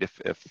death rate,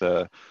 if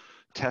the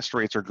test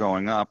rates are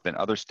going up, then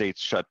other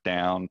states shut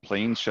down,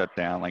 planes shut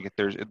down. Like if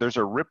there's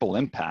a ripple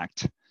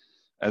impact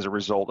as a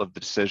result of the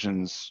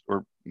decisions,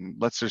 or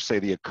let's just say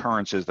the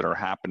occurrences that are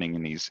happening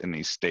in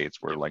these states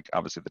where like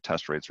obviously the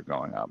test rates are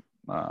going up.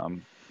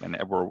 And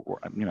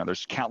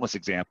there's countless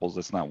examples.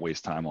 Let's not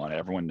waste time on it.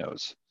 Everyone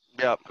knows.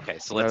 Yep. Okay,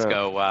 so let's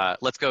go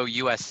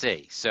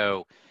USC.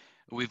 So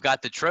we've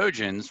got the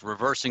Trojans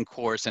reversing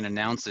course and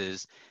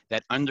announces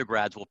that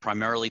undergrads will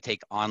primarily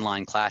take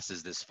online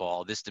classes this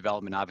fall. This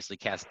development obviously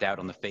casts doubt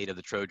on the fate of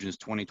the Trojans'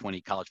 2020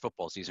 college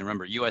football season.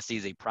 Remember, USC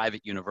is a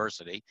private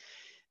university,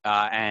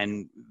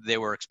 and they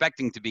were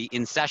expecting to be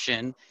in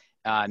session.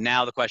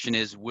 Now the question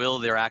is, will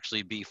there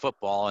actually be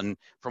football? And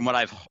from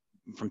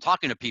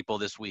talking to people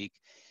this week,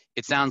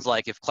 it sounds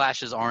like if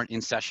classes aren't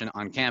in session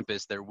on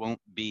campus, there won't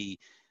be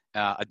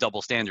a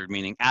double standard,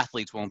 meaning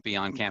athletes won't be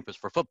on campus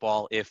for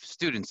football if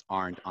students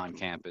aren't on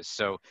campus.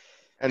 So,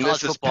 and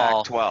this is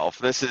Pac-12.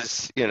 This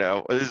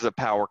is a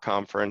power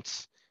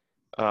conference.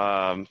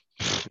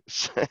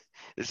 This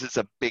is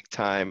a big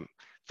time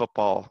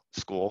football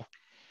school.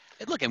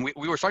 Look, and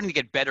we were starting to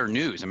get better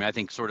news. I mean, I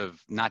think sort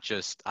of not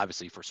just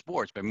obviously for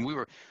sports, but I mean, we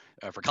were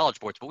for college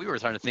sports, but we were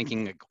starting to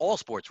thinking like all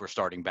sports were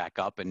starting back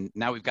up. And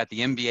now we've got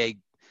the NBA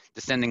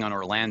descending on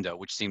Orlando,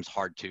 which seems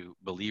hard to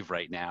believe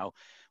right now.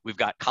 We've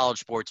got college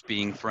sports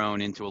being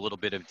thrown into a little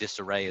bit of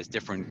disarray as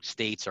different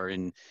states are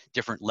in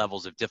different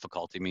levels of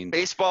difficulty. I mean,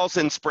 baseball's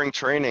in spring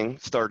training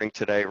starting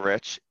today,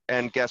 Rich.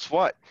 And guess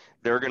what?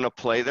 They're going to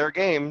play their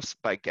games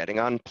by getting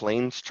on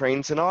planes,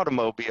 trains, and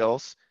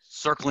automobiles.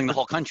 Circling the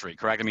whole country,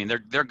 correct? I mean,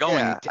 they're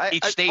going to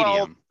each stadium.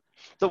 Well,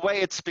 the way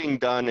it's being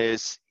done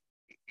is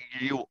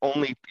you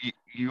only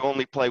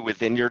play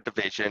within your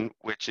division,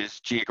 which is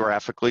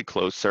geographically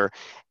closer,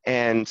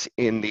 and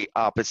in the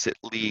opposite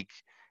league,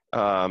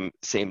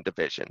 same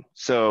division.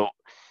 So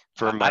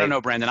I don't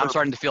know, Brandon. I'm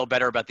starting to feel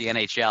better about the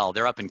NHL.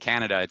 They're up in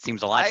Canada. It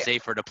seems a lot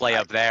safer to play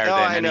up there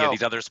than any of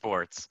these other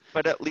sports.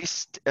 But at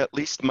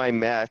least my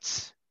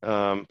Mets,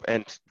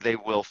 and they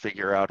will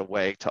figure out a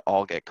way to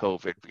all get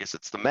COVID because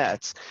it's the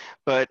Mets.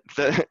 But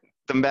the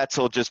Mets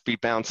will just be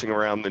bouncing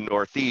around the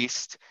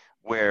Northeast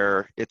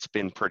where it's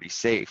been pretty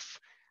safe.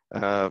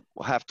 We'll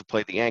have to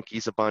play the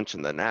Yankees a bunch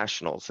and the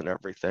Nationals and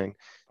everything.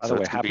 By the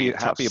way, happy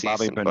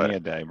Bobby Bonilla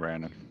Day,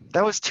 Brandon.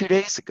 That was 2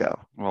 days ago.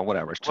 Well,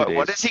 whatever. It's 2 days.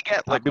 What does he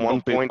get? Like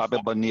 1.1 Bobby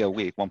Bonilla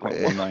week,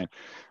 1.1 million.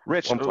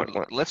 Rich,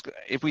 1.1.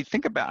 If we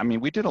think about, I mean,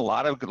 we did a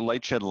lot of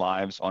Light Shed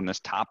Lives on this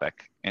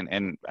topic,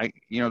 and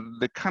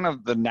the kind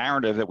of the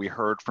narrative that we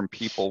heard from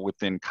people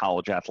within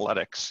college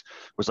athletics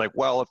was like,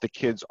 well, if the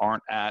kids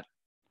aren't at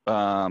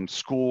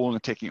school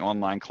and taking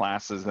online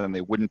classes, then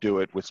they wouldn't do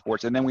it with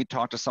sports. And then we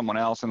talked to someone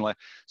else, and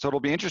so it'll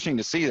be interesting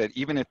to see that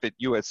even if at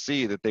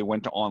USC that they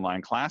went to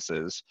online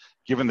classes,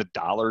 given the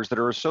dollars that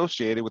are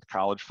associated with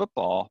college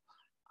football,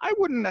 I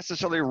wouldn't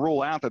necessarily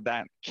rule out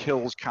that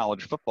kills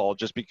college football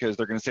just because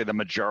they're going to say the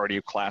majority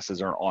of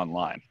classes are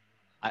online.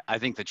 I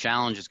think the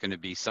challenge is going to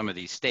be some of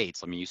these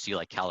states. I mean, you see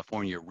like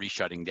California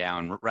reshutting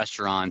down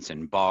restaurants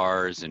and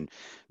bars and,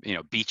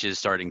 beaches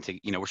starting to,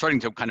 we're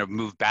starting to kind of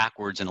move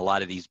backwards in a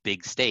lot of these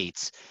big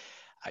states.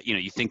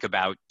 You think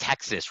about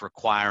Texas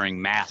requiring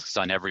masks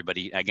on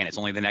everybody. Again, it's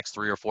only the next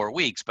 3 or 4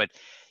 weeks, but,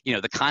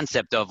 the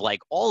concept of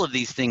like all of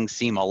these things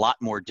seem a lot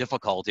more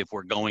difficult if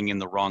we're going in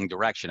the wrong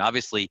direction.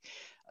 Obviously,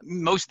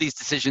 most of these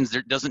decisions,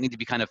 there doesn't need to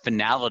be kind of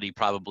finality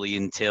probably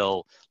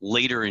until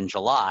later in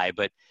July,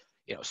 but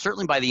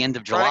certainly by the end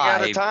of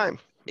July.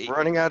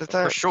 Running out of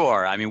time. For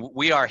sure. I mean,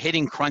 we are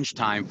hitting crunch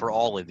time for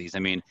all of these. I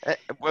mean,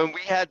 when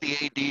we had the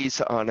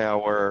ADs on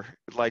our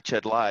Light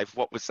Shed Live,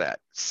 what was that,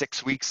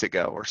 6 weeks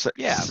ago or so,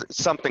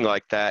 something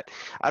like that?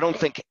 I don't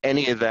think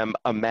any of them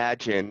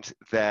imagined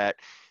that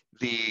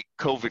the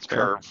COVID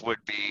curve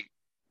would be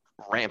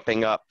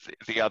ramping up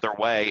the other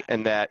way,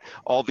 and that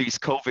all these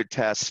COVID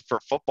tests for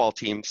football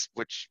teams,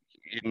 which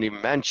you didn't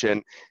even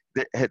mention,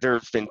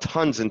 there's been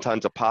tons and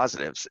tons of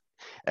positives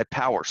at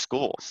power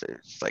schools.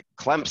 It's like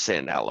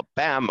Clemson,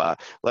 Alabama,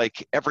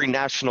 like every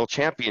national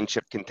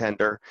championship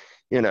contender,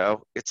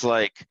 it's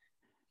like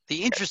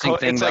the interesting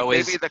thing though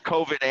is maybe the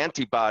COVID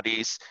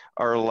antibodies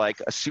are like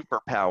a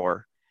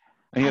superpower.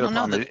 And the other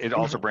problem, it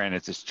also, Brandon,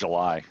 it's just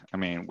July. I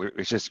mean, we're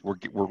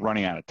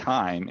running out of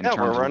time in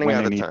terms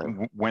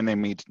of when they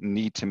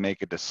need to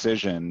make a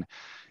decision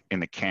in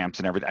the camps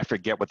and everything. I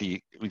forget what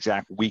the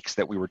exact weeks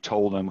that we were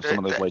told in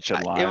some of those Late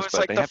Shed Lives. It was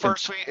like the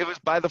first week. It was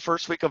by the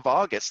first week of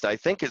August, I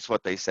think, is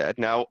what they said.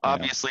 Now,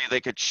 obviously,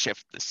 they could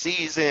shift the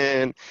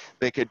season.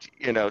 They could,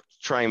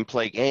 try and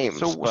play games.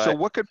 So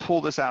what could pull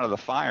this out of the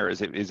fire?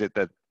 Is it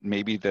that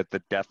maybe that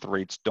the death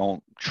rates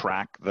don't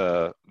track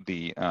the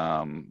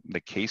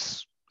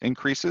case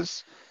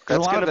increases?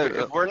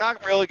 We're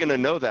not really going to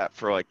know that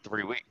for like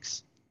 3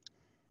 weeks.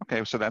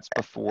 Okay, so that's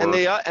before. And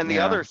the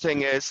other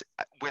thing is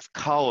with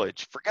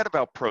college, forget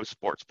about pro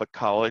sports, but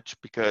college,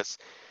 because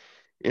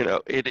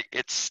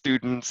it's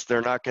students,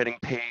 they're not getting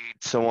paid,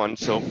 so on and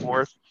so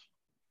forth.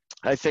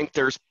 I think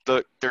there's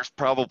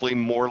probably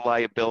more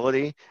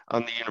liability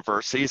on the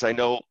universities. I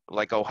know,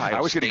 like Ohio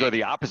I was going to State, go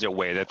the opposite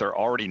way, that they're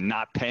already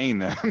not paying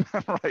them.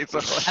 Right? So,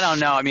 I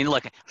don't know. I mean,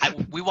 look,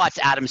 we watched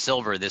Adam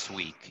Silver this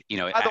week.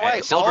 By the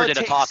way, Silver did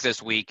a talk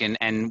this week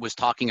and was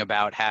talking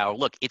about how,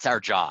 look, it's our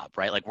job,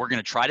 right? Like, we're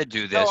going to try to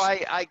do this. No,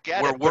 I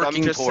get we're it. We're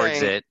working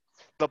towards it.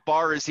 The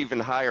bar is even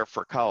higher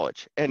for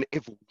college. And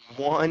if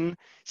one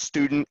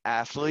student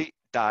athlete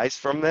dies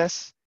from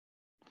this,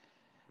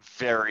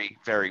 very,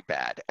 very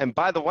bad. And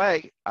by the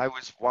way, I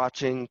was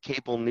watching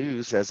cable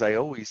news, as I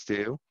always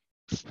do,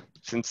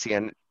 since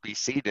the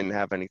NBC didn't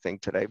have anything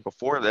today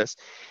before this.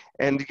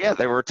 And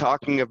they were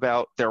talking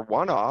about their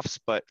one-offs,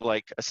 but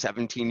like a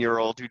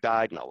 17-year-old who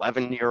died, an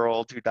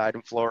 11-year-old who died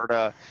in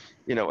Florida,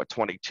 a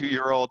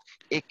 22-year-old.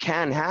 It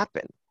can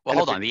happen. Well,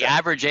 hold on. The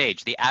average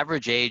age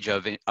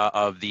of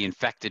the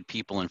infected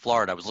people in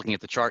Florida, I was looking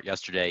at the chart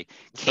yesterday,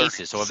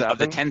 cases. So of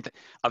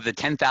the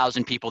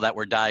 10,000 people that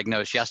were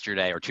diagnosed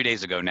yesterday or 2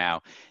 days ago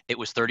now, it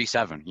was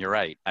 37. You're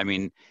right. I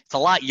mean, it's a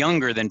lot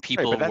younger than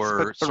people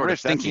were sort of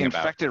thinking about.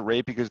 That's the infected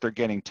rate because they're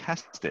getting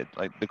tested.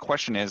 Like, the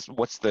question is,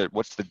 what's the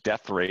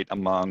death rate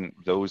among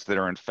those that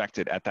are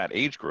infected at that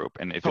age group?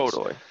 And if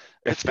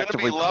it's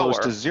effectively close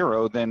to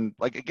zero, then,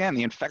 like, again,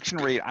 the infection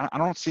rate, I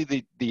don't see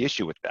the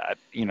issue with that.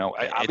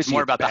 It's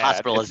more about the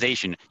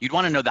hospitalization. You'd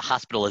want to know the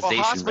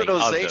hospitalization rate of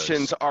those.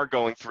 Hospitalizations are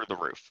going through the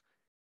roof.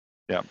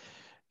 Yeah.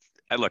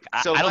 Look,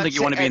 I don't think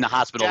you want to be in the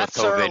hospital with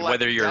COVID,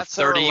 whether you're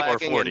 30 or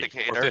 40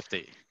 or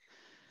 50.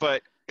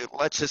 But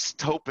let's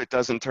just hope it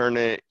doesn't turn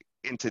it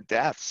into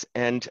deaths.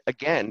 And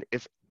again,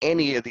 if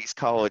any of these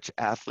college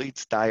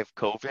athletes die of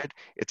COVID,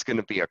 it's going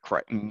to be a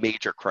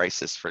major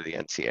crisis for the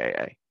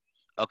NCAA.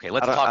 Okay,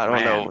 let's talk RAN.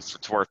 I don't know if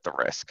it's worth the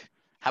risk.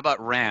 How about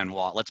RAN,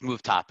 Walt? Let's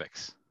move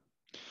topics.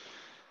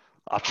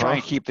 I'll try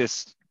and keep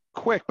this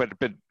quick, but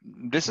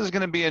this is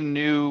going to be a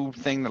new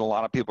thing that a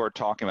lot of people are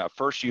talking about.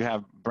 First, you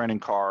have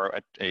Brendan Carr,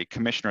 a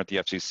commissioner at the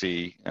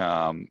FCC,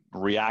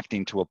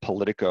 reacting to a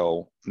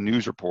Politico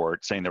news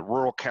report saying that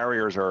rural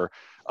carriers are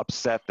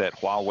upset that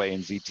Huawei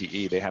and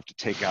ZTE, they have to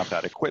take out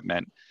that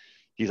equipment.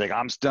 He's like,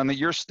 I'm stunned that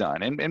you're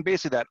stunned. And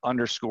basically that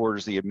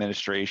underscores the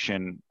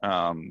administration,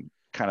 kind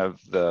of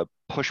the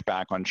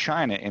pushback on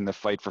China in the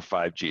fight for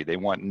 5G. They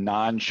want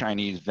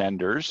non-Chinese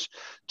vendors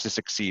to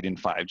succeed in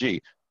 5G.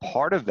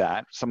 Part of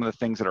that, some of the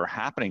things that are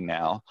happening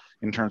now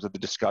in terms of the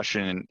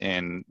discussion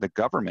in the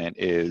government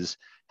is,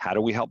 how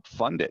do we help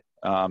fund it?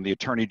 The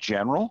Attorney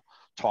General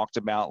talked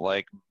about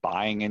like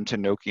buying into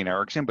Nokia and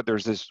Ericsson, but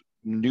there's this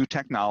new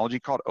technology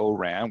called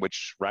O-RAN,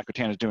 which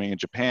Rakuten is doing in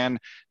Japan.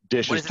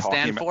 Dish what is does it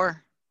stand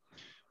for?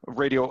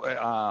 Radio,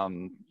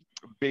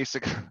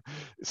 basic,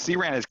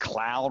 CRAN is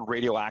Cloud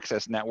Radio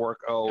Access Network.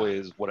 O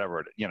is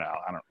whatever,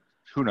 I don't.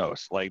 who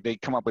knows? Like they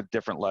come up with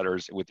different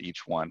letters with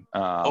each one.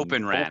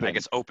 Open RAN, open, I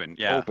guess open.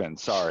 Yeah. Open.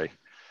 Sorry.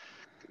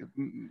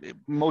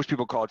 Most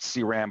people call it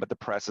CRAN, but the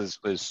press is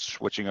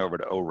switching over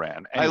to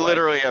ORAN. Anyway, I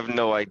literally have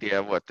no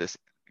idea what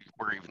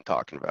we're even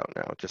talking about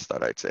now. Just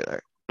thought I'd say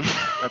that.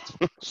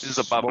 This is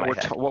above my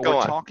head. What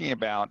we're talking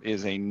about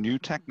is a new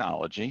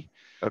technology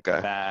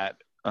that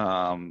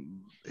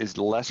is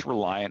less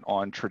reliant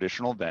on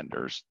traditional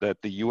vendors, that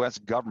the U.S.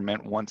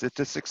 government wants it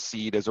to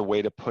succeed as a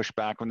way to push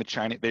back on the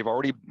Chinese. They've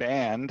already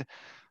banned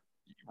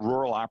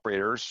rural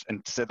operators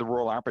and said the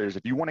rural operators,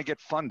 if you want to get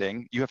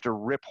funding, you have to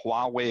rip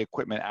Huawei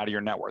equipment out of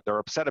your network. They're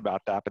upset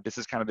about that, but this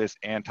is kind of this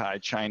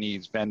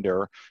anti-Chinese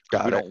vendor.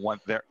 Don't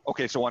want their,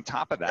 okay, so on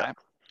top of that,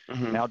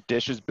 now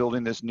Dish is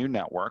building this new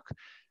network,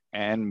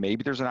 and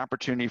maybe there's an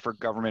opportunity for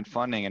government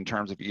funding in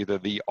terms of either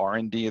the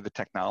R&D of the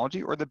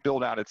technology or the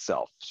build out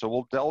itself. So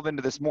we'll delve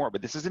into this more,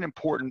 but this is an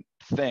important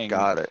thing.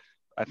 I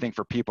think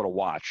for people to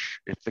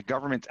watch. If the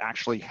government's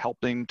actually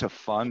helping to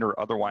fund or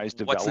otherwise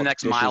develop. What's the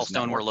next Dish's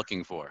milestone network, we're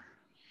looking for?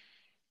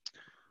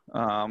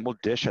 Well,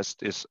 Dish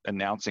is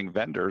announcing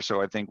vendors,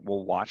 so I think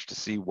we'll watch to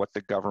see how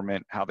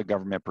the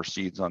government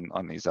proceeds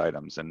on these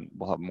items, and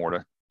we'll have more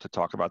to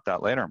talk about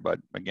that later. But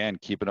again,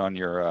 keep it on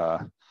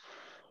the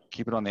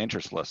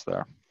interest list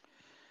there.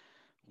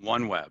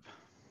 OneWeb.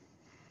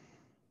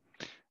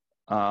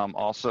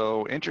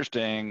 Also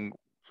interesting,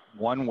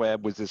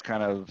 OneWeb was this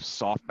kind of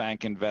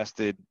SoftBank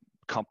invested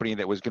company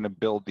that was going to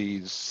build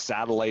these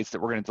satellites that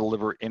were going to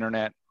deliver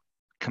internet,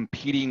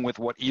 competing with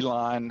what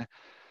Elon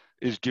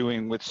is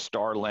doing with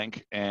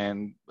Starlink.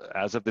 And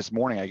as of this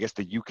morning, I guess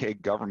the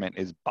UK government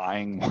is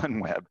buying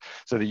OneWeb.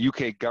 So the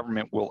UK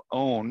government will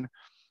own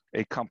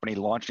a company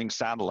launching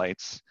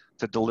satellites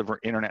to deliver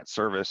internet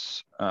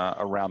service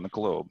around the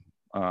globe.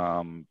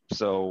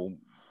 So,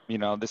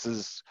 this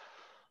is,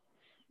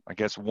 I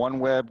guess,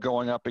 OneWeb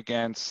going up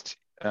against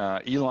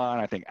Elon.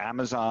 I think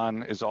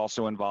Amazon is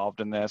also involved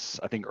in this.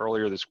 I think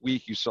earlier this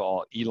week you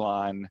saw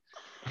Elon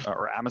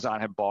or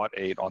Amazon had bought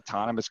an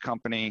autonomous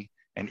company,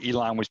 and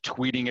Elon was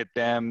tweeting at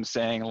them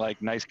saying,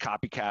 like, nice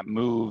copycat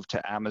move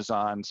to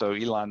Amazon. So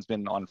Elon's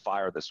been on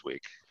fire this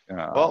week.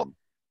 You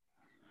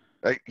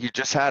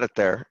just had it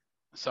there.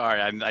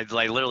 Sorry, I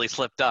literally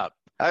slipped up.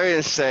 I was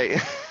going to say,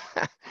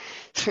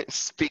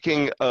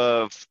 speaking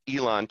of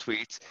Elon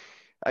tweets,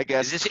 I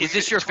guess. Is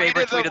this your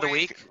favorite tweet of the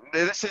week?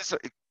 This is.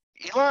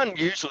 Elon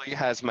usually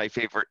has my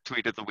favorite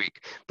tweet of the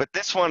week, but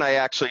this one I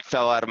actually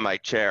fell out of my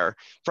chair.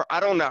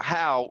 I don't know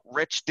how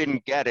Rich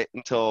didn't get it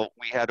until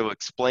we had to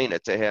explain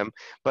it to him,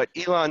 but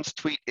Elon's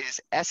tweet is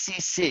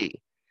SEC,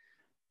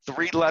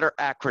 3-letter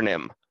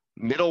acronym.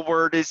 Middle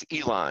word is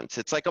Elon's.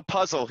 It's like a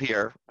puzzle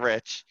here,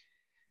 Rich.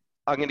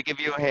 I'm going to give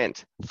you a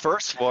hint.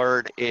 First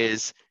word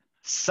is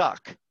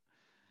suck.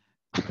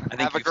 I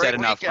think you've said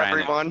enough, Brandon.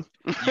 Everyone.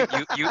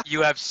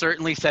 you have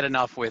certainly said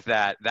enough with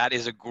that. That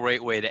is a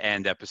great way to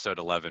end episode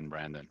 11,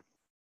 Brandon.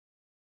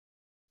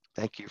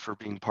 Thank you for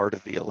being part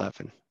of the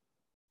 11.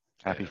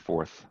 Happy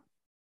 4th.